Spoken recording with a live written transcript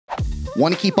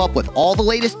Want to keep up with all the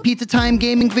latest Pizza Time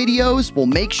gaming videos? Well,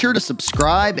 make sure to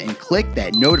subscribe and click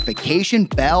that notification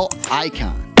bell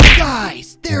icon.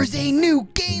 Guys, there's a new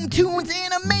GameToons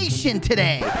animation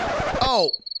today.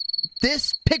 Oh,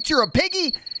 this picture of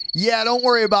Piggy? Yeah, don't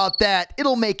worry about that.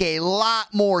 It'll make a lot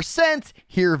more sense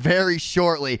here very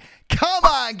shortly. Come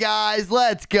on, guys,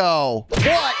 let's go.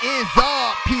 What is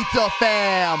up, Pizza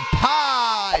Fam?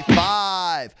 High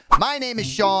five. My name is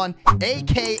Sean,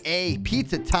 aka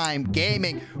Pizza Time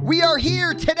Gaming. We are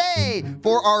here today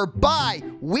for our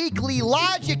bi-weekly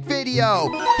Logic video.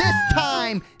 This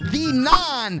time, the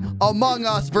non-Among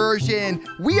Us version.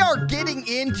 We are getting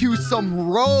into some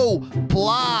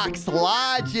Roblox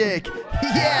Logic.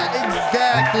 Yeah,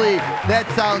 exactly.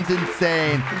 That sounds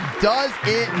insane. Does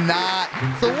it not?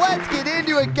 So let's get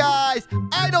into it, guys.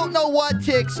 I don't know what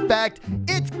to expect.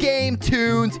 It's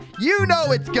GameToons. You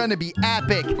know it's gonna be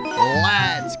epic.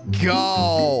 Let's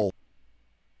go.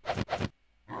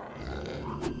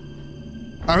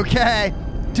 Okay.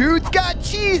 Dude's got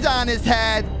cheese on his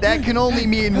head. That can only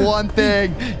mean one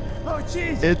thing. Oh,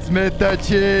 cheese. It's Mr.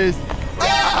 Cheese.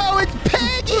 Oh, it's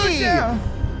Piggy.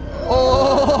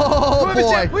 Oh,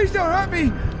 boy. Please don't hurt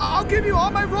me. I'll give you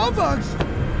all my Robux.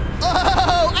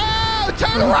 Oh,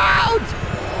 turn around.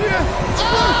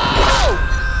 Yeah.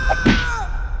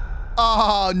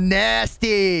 Oh,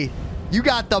 nasty. You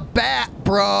got the bat,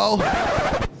 bro.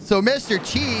 So Mr.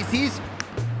 Cheese,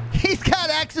 he's got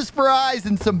X's for eyes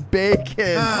and some bacon.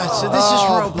 So this is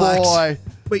Roblox. Boy.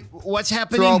 Wait, what's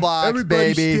happening? Roblox,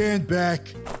 Everybody baby. stand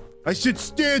back. I said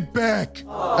stand back. This is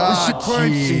a Oh,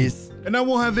 crime scene, jeez. and I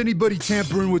won't have anybody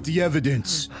tampering with the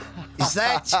evidence. Is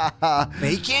that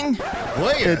bacon?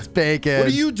 Player, It's bacon. what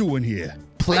are you doing here?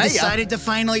 I decided to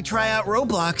finally try out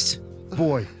Roblox.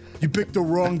 Boy, you picked the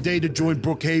wrong day to join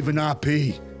Brookhaven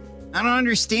RP. I don't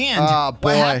understand. Oh,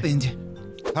 boy. What happened?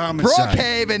 Homicide.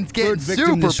 Brookhaven's getting Third victim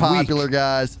super this week. popular,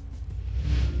 guys.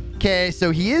 Okay,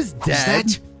 so he is dead.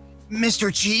 Is that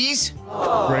Mr. Cheese?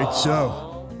 Right so.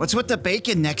 What's with the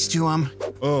bacon next to him?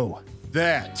 Oh,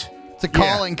 that. It's a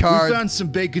calling card. We found some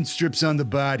bacon strips on the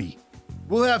body.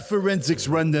 We'll have forensics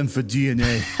run them for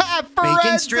DNA.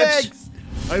 Bacon strips? Forensics.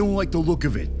 I don't like the look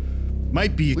of it.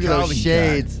 Might be a Look at those calling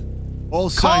shades. card. All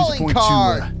signs Calling point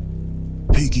card.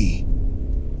 to Piggy.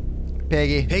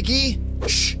 Piggy. Piggy?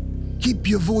 Shh. Keep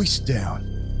your voice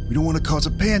down. We don't want to cause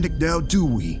a panic now, do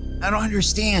we? I don't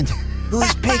understand.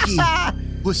 Who's Piggy?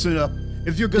 Listen up.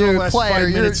 If you're gonna Dude, last player, 5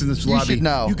 minutes in this you lobby, should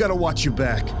know. you gotta watch your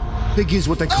back. Piggy is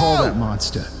what they call Oh. that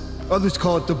monster. Others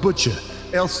call it the butcher,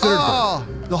 El Cerdo, Oh.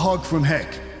 the hog from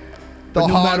heck. The But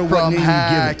no hog matter what from name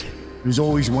heck. you give it, there's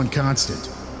always one constant.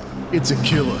 It's a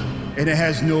killer, and it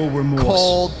has no remorse.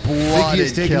 Cold-blooded Piggy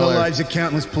has taken killer. the lives of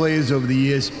countless players over the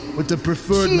years with the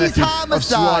preferred Jeez, method of homicide.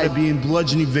 slaughter being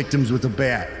bludgeoning victims with a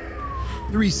bat.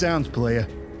 3 sounds, player.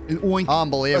 An oink,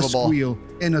 Unbelievable. a squeal,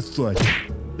 and a thud.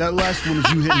 That last one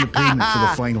is you hitting the pavement for the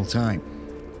final time.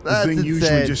 That's The thing usually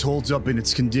insane. just holds up in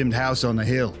its condemned house on the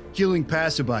hill, killing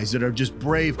passerbys that are just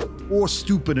brave or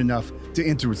stupid enough to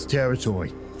enter its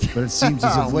territory. But it seems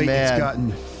as Oh, of late it's man.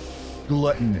 gotten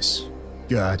gluttonous.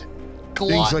 God.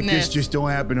 Things like Gluttonous. this just don't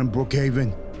happen in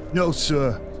Brookhaven. No,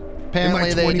 sir. Apparently in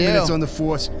my they 20 do. minutes on the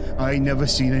force, I ain't never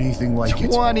seen anything like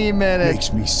it. 20 minutes.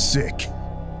 Makes me sick.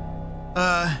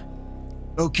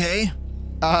 Okay.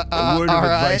 A word of all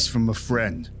right. advice from a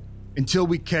friend. Until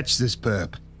we catch this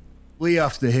perp, lay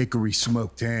off the hickory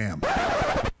smoked ham.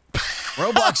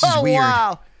 Roblox is Oh, weird.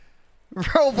 wow.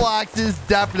 Roblox is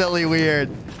definitely weird.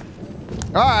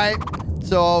 All right.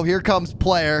 So here comes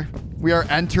player. We are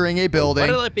entering a building.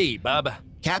 What'll it be, bub?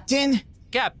 Captain?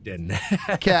 Captain.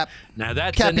 Cap. Now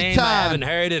that's a name I Capitan. haven't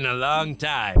heard in a long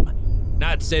time.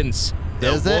 Not since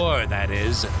the Is it? war, that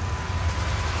is.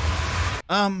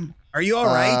 Are you all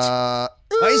right?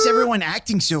 Why is everyone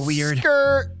acting so weird?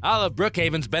 Skirt. All of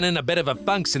Brookhaven's been in a bit of a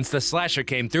funk since the slasher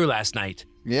came through last night.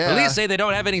 Yeah. Police say they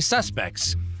don't have any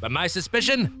suspects, but my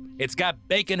suspicion, it's got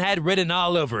bacon head written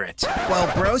all over it.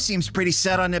 Well, bro seems pretty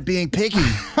set on it being Piggy.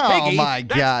 Oh Piggy, my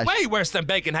gosh. That's way worse than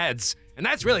bacon heads, and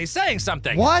that's really saying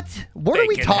something. What? What are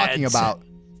we Bacon talking heads. about?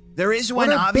 There is What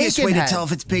one are obvious bacon way to heads? tell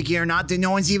if it's Piggy or not that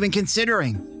no one's even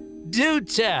considering. Do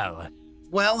tell.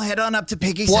 Well, head on up to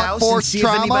Piggy's Blunt house and force see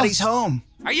trauma? if anybody's home.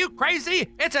 Are you crazy?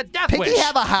 It's a death Piggy wish.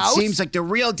 have a house? Seems like the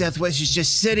real Death Wish is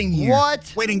just sitting here.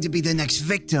 What? Waiting to be the next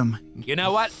victim. You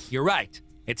know what? You're right.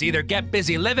 It's either get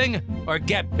busy living or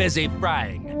get busy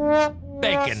frying.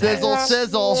 Bacon Sizzle, heads.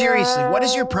 sizzle. Seriously, what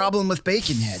is your problem with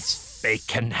bacon heads?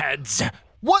 Bacon heads.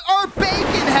 What are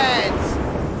bacon heads?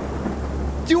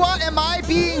 Am I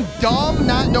being dumb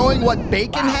not knowing what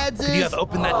bacon heads is? Could you have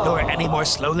opened that door any more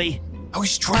slowly? I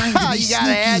was trying to be You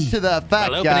gotta add sneaky. to the effect,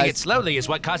 Well, opening guys. it slowly is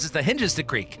what causes the hinges to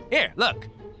creak. Here, look.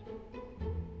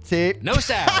 See? No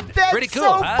sound. That's Pretty cool,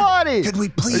 so huh? funny. Could we Are you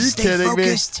please stay kidding me?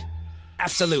 focused?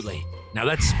 Absolutely. Now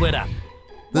let's split up.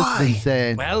 This Why? is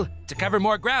insane. Well, to cover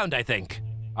more ground, I think.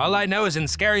 All I know is in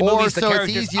scary Or movies, the so it's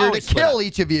characters easier to always split kill up.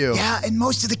 each of you. Yeah, and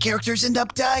most of the characters end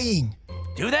up dying.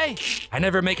 Do they? I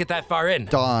never make it that far in.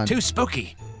 Dawn. Too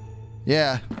spooky.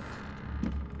 Yeah.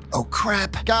 Oh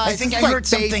crap! Guys, I think this I is like heard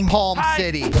something. Palm Hi.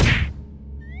 City.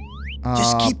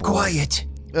 Just Oh, keep boy. quiet.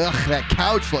 Ugh, that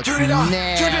couch looks Turn it off.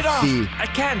 nasty. Turn it off. I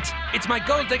can't. It's my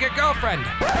gold digger girlfriend.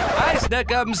 Hi,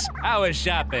 Snookums. I was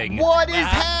shopping. What is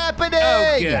Ah. happening?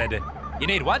 Oh, good. You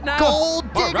need what now? Gold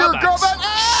More digger Robux. girl.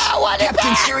 Ah, what is Captain,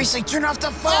 that? seriously, turn off the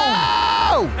phone.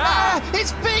 Oh! Ah.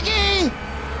 It's Piggy!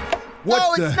 What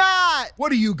no, the? it's not.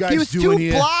 What are you guys He was doing too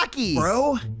here? blocky.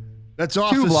 Bro? That's Too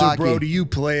Officer blocky. Bro to you,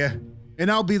 player. And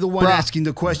I'll be the one Bruh. asking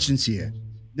the questions here.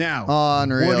 Now,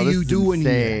 Unreal. what are This you is doing here?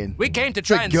 insane. We came to a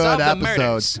try and good solve the episode.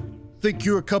 murders. Think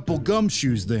you're a couple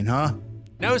gumshoes then, huh?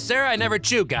 No, sir, I never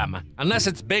chew gum. Unless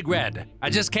it's Big Red. I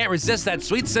just can't resist that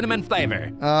sweet cinnamon flavor.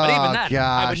 but Oh, even that,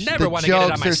 gosh. I would never the want to get it on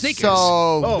jokes my are sneakers. So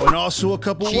Oh, and also a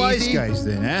couple wise Cheesy? guys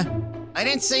then, huh? I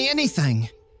didn't say anything.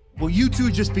 Well, you two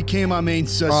just became our main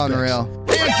suspects. Unreal.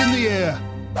 Hands in the air.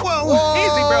 Whoa!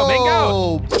 Easy, bro,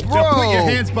 Mingo. Bro. Now put your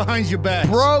hands behind your backs.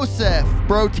 Brosif.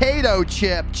 Brotato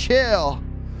chip. Chill.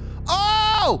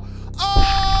 Oh!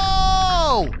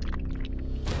 Oh!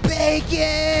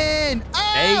 Bacon!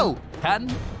 Oh!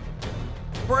 Cotton?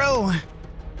 Bro!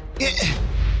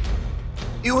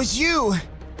 It was you!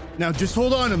 Now just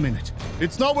hold on a minute.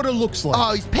 It's not what it looks like.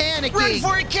 Oh, he's panicking. Run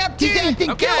for it, Captain! He's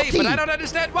acting Okay, guilty. but I don't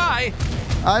understand why.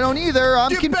 I don't either. I'm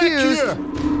Get confused. back here.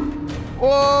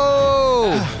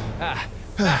 Whoa!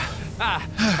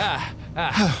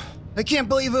 I can't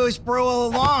believe it was Bro all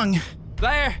along.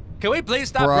 Blair, can we please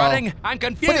stop Bro. running? I'm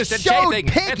confused it and showed chafing.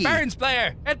 Piggy. It burns,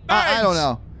 Blair. It burns. I don't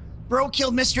know. Bro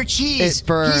killed Mr. Cheese. It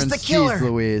burns. He's the killer. Jeez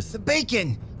Louise. The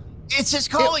bacon. It's his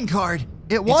calling card.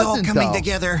 it It's all wasn't, coming though.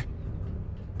 together.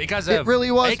 Because It of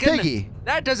really was bacon? Piggy.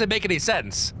 That doesn't make any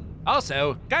sense.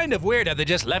 Also, kind of weird how they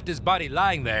just left his body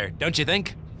lying there, don't you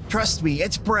think? Trust me,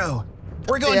 it's Bro.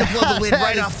 We're going Yeah, to blow the lid that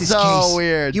right is off this so case.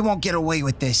 weird. You won't get away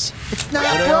with this. It's not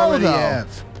But I bro, already though.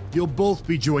 have. You'll both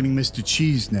be joining Mr.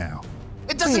 Cheese now.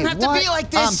 It doesn't Wait, have what? to be like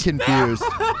I'm this. confused.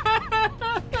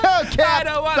 Oh, Cap, I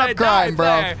don't want stop to crying, die, bro.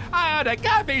 Blair. I own a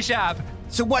coffee shop.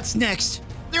 So what's next?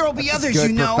 There will be others,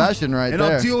 Good you know. profession right And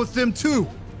there. I'll deal with them too.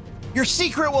 Your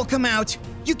secret will come out.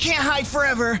 You can't hide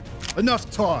forever. Enough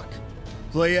talk.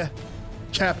 Player,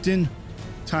 Captain,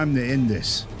 time to end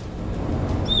this.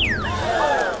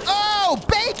 Oh,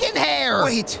 bacon hair!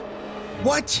 Wait.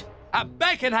 What? A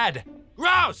bacon head.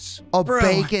 Gross. A Bro,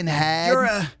 bacon head? You're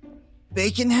a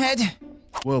bacon head?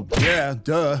 Well, yeah,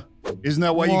 duh. Isn't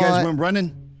that why you guys What? went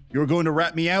running? You were going to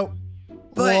rat me out?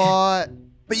 But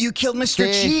What? you killed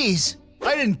Mr. See? Cheese.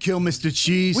 I didn't kill Mr.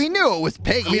 Cheese. We knew it was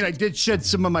Piggy. I mean, I did shed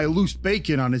some of my loose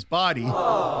bacon on his body.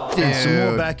 And some more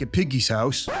Dude. back at Piggy's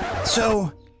house.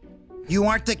 So, you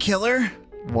aren't the killer?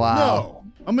 Wow. No,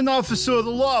 I'm an officer of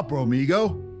the law, bro,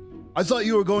 amigo. I thought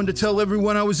you were going to tell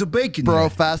everyone I was a bacon head.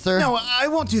 Professor. No, I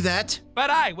won't do that. But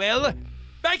I will.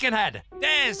 Bacon head.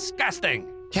 Disgusting.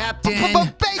 Captain.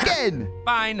 Bacon!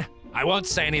 Fine. I won't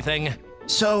say anything.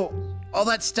 So, all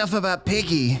that stuff about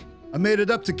Piggy. I made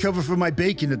it up to cover for my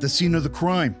bacon at the scene of the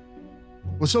crime.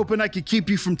 Was hoping I could keep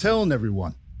you from telling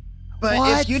everyone. But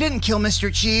What? if you didn't kill Mr.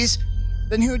 Cheese,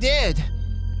 then who did?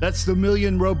 That's the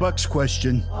million Robux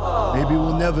question. Maybe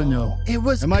we'll never know. It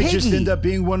was It might just Piggy. end up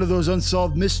being one of those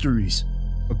unsolved mysteries.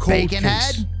 A cold Bacon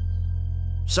case. head?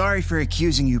 Sorry for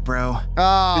accusing you, bro.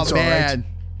 Oh, It's all right. man.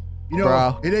 You know,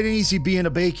 Bro. it ain't easy being a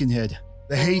bacon head.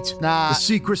 The hate, Nah. the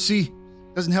secrecy.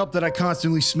 Doesn't help that I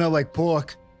constantly smell like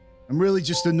pork. I'm really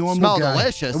just a normal Smell guy.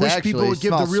 delicious, I wish actually. people would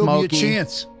give the Smell real smoky, me a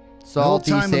chance. Salty, the whole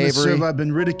time on the savory. serve, I've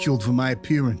been ridiculed for my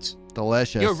appearance.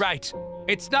 Delicious. You're right.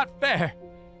 It's not fair.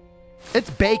 It's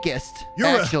bakest, You're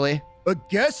actually. A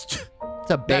guest?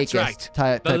 It's a That's bakest right.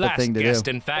 type the of last thing to guest,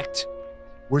 do. in fact.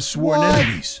 We're sworn What?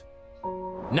 enemies.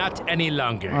 Not any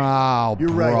longer. Oh, You're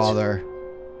right. brother.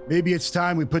 Maybe it's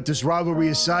time we put this rivalry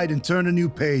aside and turn a new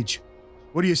page.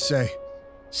 What do you say?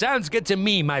 Sounds good to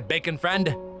me, my bacon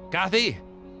friend. Coffee?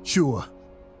 Sure.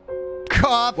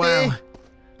 Coffee. Wow.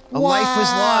 A life was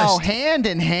lost. Hand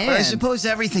in hand. But I suppose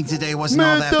everything today wasn't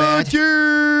all that bad. Cheese.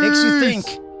 Makes you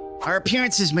think. Our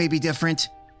appearances may be different,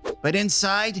 but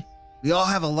inside, we all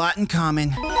have a lot in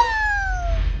common.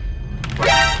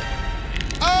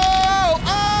 Oh!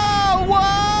 Oh!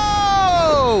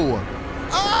 Whoa!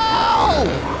 Oh!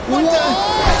 What the?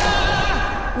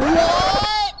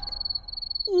 What?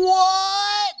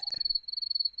 What?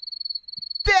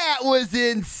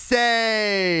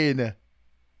 insane.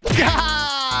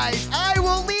 Guys, I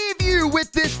will leave you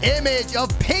with this image of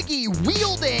Piggy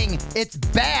wielding its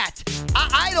bat.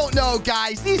 I don't know,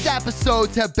 guys. These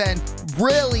episodes have been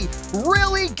really,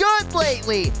 really good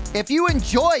lately. If you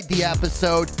enjoyed the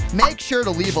episode, make sure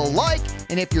to leave a like.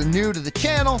 And if you're new to the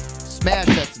channel, smash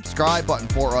that subscribe button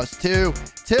for us too.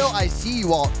 Till I see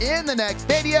you all in the next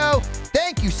video,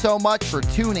 thank you so much for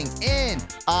tuning in.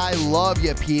 I love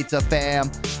you, Pizza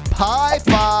Fam. High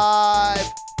five.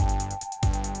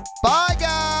 Bye,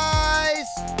 guys.